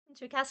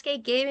To a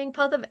Cascade Gaming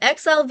Path of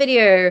Exile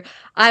video.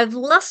 I've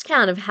lost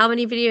count of how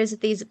many videos of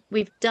these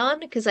we've done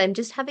because I'm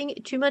just having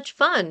too much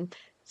fun.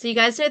 So you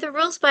guys know the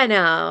rules by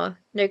now.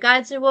 No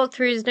guides, no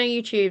walkthroughs, no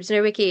YouTubes,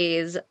 no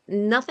wikis,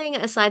 nothing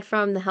aside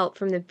from the help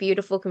from the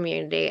beautiful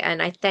community.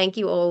 And I thank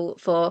you all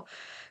for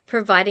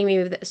providing me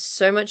with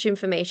so much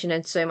information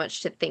and so much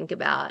to think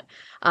about.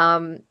 I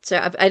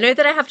know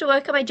that I have to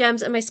work on my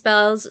gems and my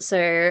spells,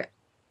 so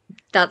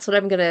that's what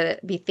I'm going to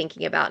be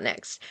thinking about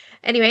next.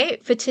 Anyway,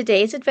 for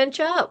today's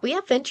adventure, we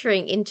are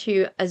venturing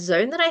into a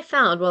zone that I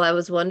found while I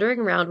was wandering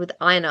around with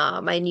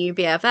Einar, my new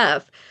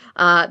BFF,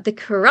 the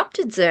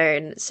Corrupted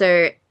Zone.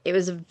 So it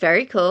was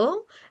very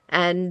cool,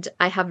 and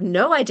I have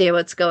no idea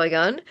what's going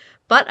on,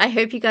 but I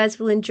hope you guys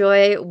will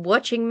enjoy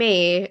watching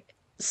me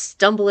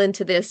stumble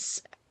into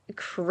this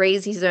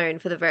crazy zone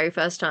for the very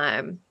first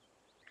time.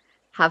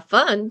 Have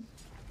fun!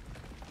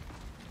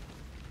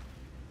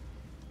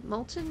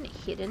 Molten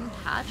Hidden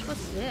Patch?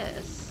 What's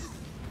this?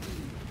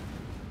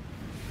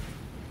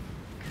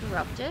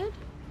 Corrupted?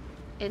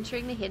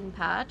 Entering the Hidden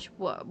Patch?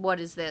 What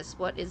is this?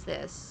 What is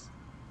this?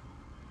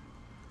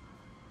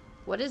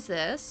 What is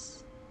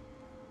this?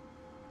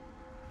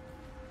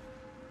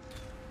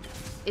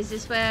 Is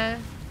this where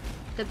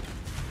the...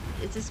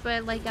 Is this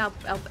where, like, our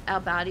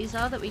baddies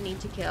are that we need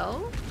to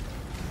kill?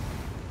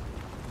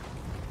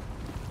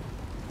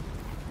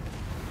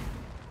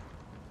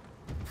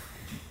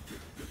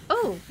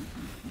 Oh!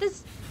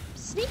 There's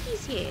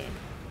sneakies here!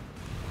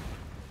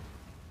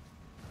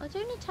 Oh,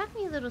 don't attack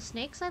me, little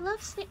snakes. I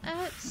love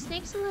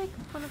snakes are like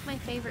one of my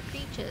favorite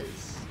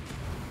creatures.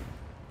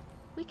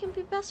 We can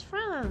be best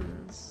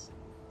friends.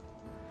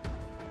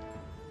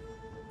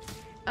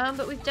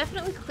 But we've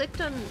definitely clicked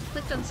on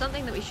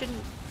something that we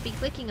shouldn't be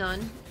clicking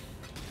on.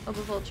 Orb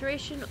of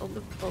Alteration, Orb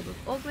of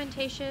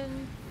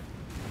Augmentation.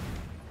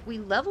 We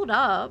leveled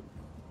up.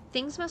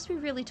 Things must be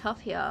really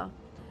tough here.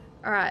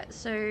 Alright,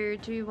 so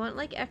do we want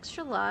like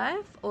extra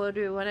life or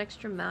do we want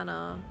extra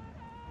mana?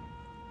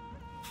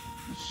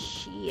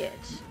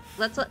 Shit.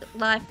 Let's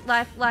life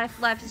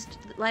is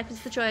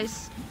the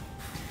choice.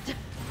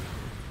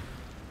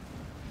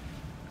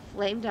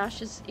 Flame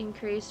dash is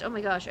increased. Oh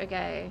my gosh,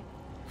 okay.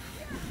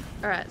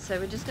 Alright, so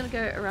we're just gonna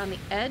go around the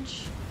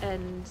edge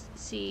and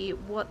see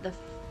what the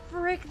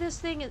frick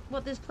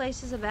what this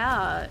place is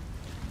about.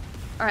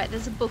 Alright,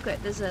 there's a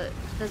booklet. There's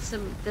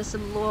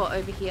some lore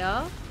over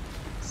here.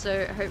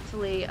 So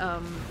hopefully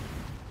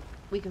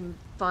we can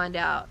find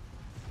out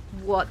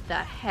what the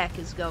heck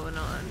is going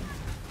on.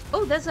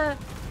 Oh, there's a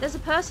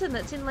person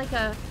that's in like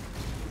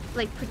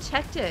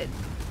protected.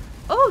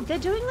 Oh, they're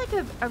doing like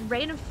a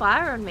rain of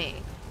fire on me.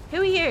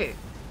 Who are you?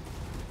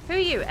 Who are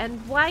you?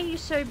 And why are you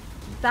so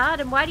bad?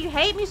 And why do you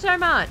hate me so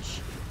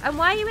much? And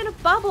why are you in a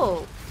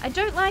bubble? I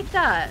don't like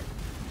that.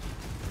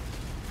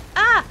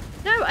 Ah!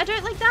 No, I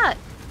don't like that.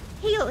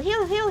 Heal,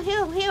 heal, heal,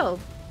 heal, heal.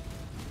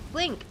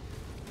 Blink.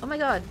 Oh my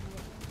god.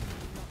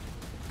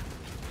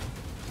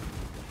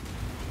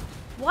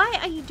 Why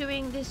are you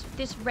doing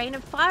this rain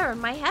of fire on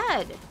my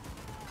head?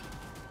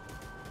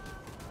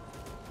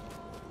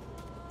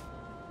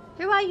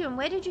 Who are you and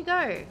where did you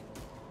go?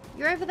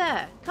 You're over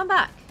there. Come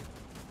back.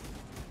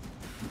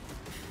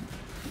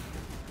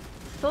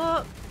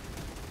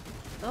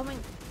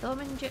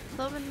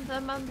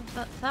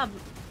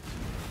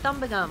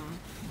 Thumbagum.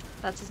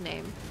 That's his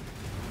name.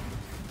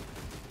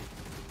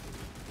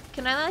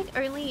 Can I like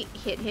only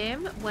hit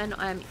him when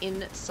I'm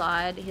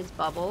inside his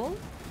bubble?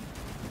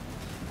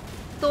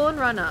 Thorn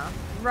Runner.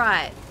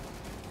 Right.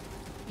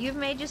 You've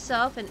made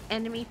yourself an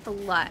enemy for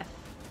life.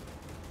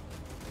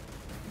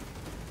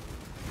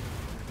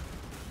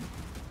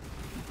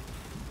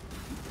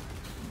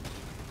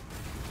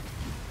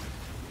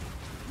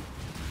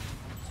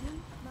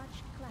 Too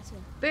much clutter.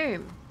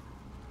 Boom.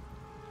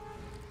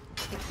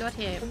 I got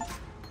him.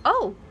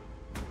 Oh!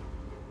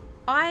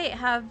 I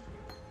have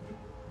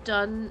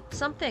done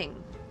something.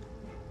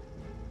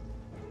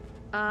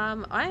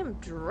 I am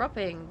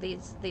dropping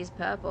these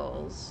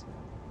purples.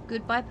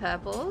 Goodbye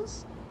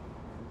purples.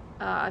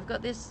 I've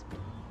got this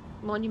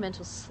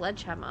monumental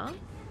sledgehammer.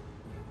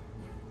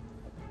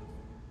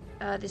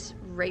 This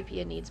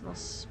rapier needs more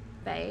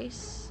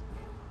space.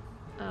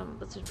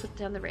 Let's just put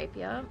down the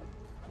rapier.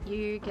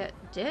 You get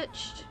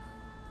ditched.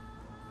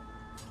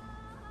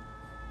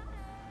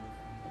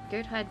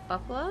 Goat hide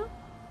buckler.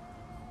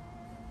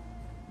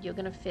 You're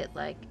gonna fit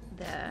like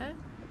there.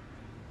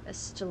 A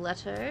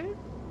stiletto.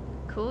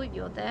 Cool,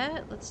 you're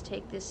there. Let's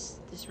take this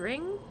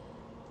ring.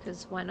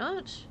 Because why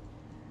not?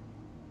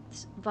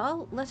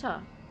 Val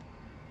letter.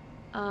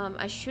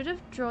 I should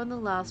have drawn the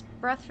last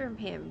breath from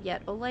him,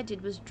 yet all I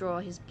did was draw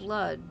his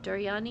blood.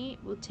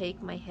 Doriani will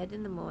take my head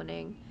in the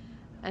morning,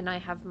 and I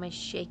have my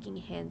shaking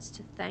hands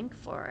to thank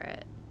for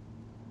it.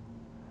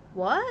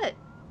 What?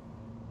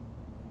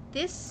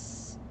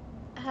 This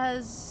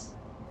is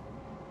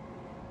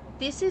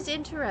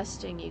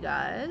interesting, you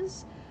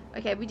guys.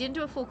 Okay, we didn't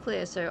do a full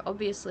clear, so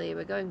obviously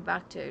we're going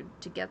back to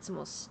get some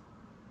more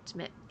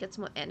get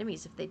some more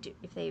enemies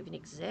if they even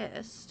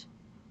exist.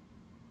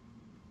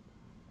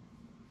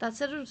 That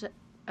settled.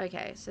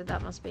 Okay, so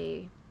that must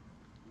be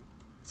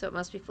So it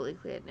must be fully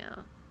cleared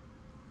now.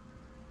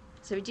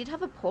 So we did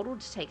have a portal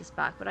to take us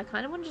back, but I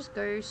kind of want to just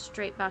go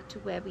straight back to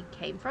where we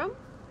came from.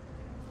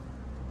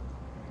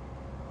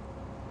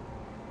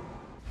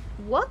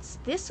 What's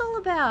this all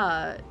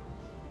about?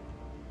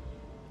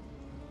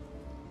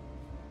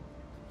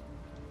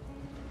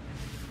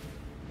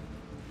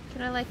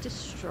 Can I, like,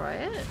 destroy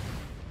it?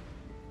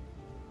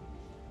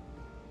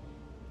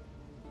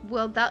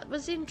 Well, that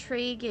was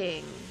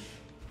intriguing.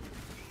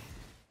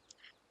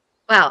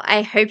 Wow,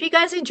 I hope you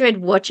guys enjoyed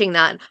watching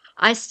that.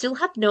 I still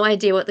have no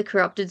idea what the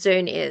corrupted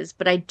zone is,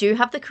 but I do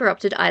have the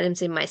corrupted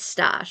items in my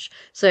stash.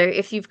 So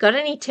if you've got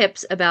any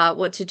tips about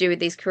what to do with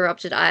these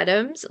corrupted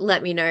items,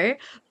 let me know.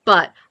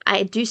 But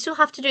I do still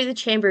have to do the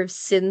Chamber of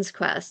Sins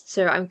quest,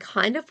 so I'm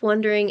kind of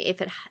wondering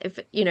if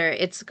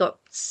it's got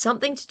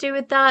something to do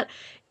with that.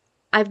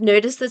 I've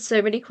noticed that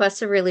so many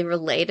quests are really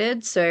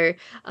related, so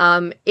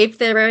if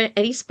there are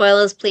any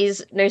spoilers,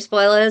 please no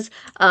spoilers.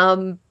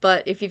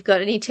 But if you've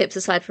got any tips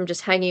aside from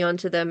just hanging on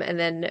to them, and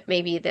then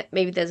maybe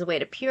there's a way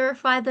to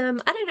purify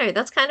them. I don't know.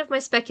 That's kind of my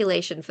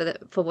speculation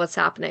for what's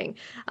happening.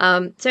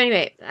 So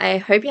anyway, I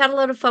hope you had a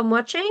lot of fun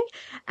watching,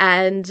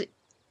 and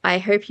I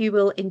hope you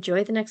will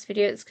enjoy the next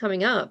video that's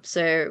coming up.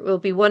 So we'll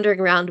be wandering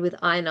around with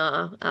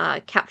Einar,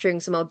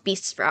 capturing some more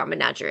beasts for our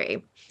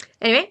menagerie.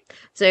 Anyway,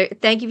 so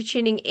thank you for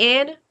tuning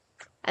in.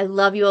 I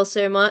love you all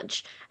so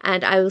much,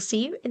 and I will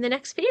see you in the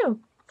next video.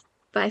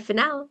 Bye for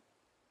now.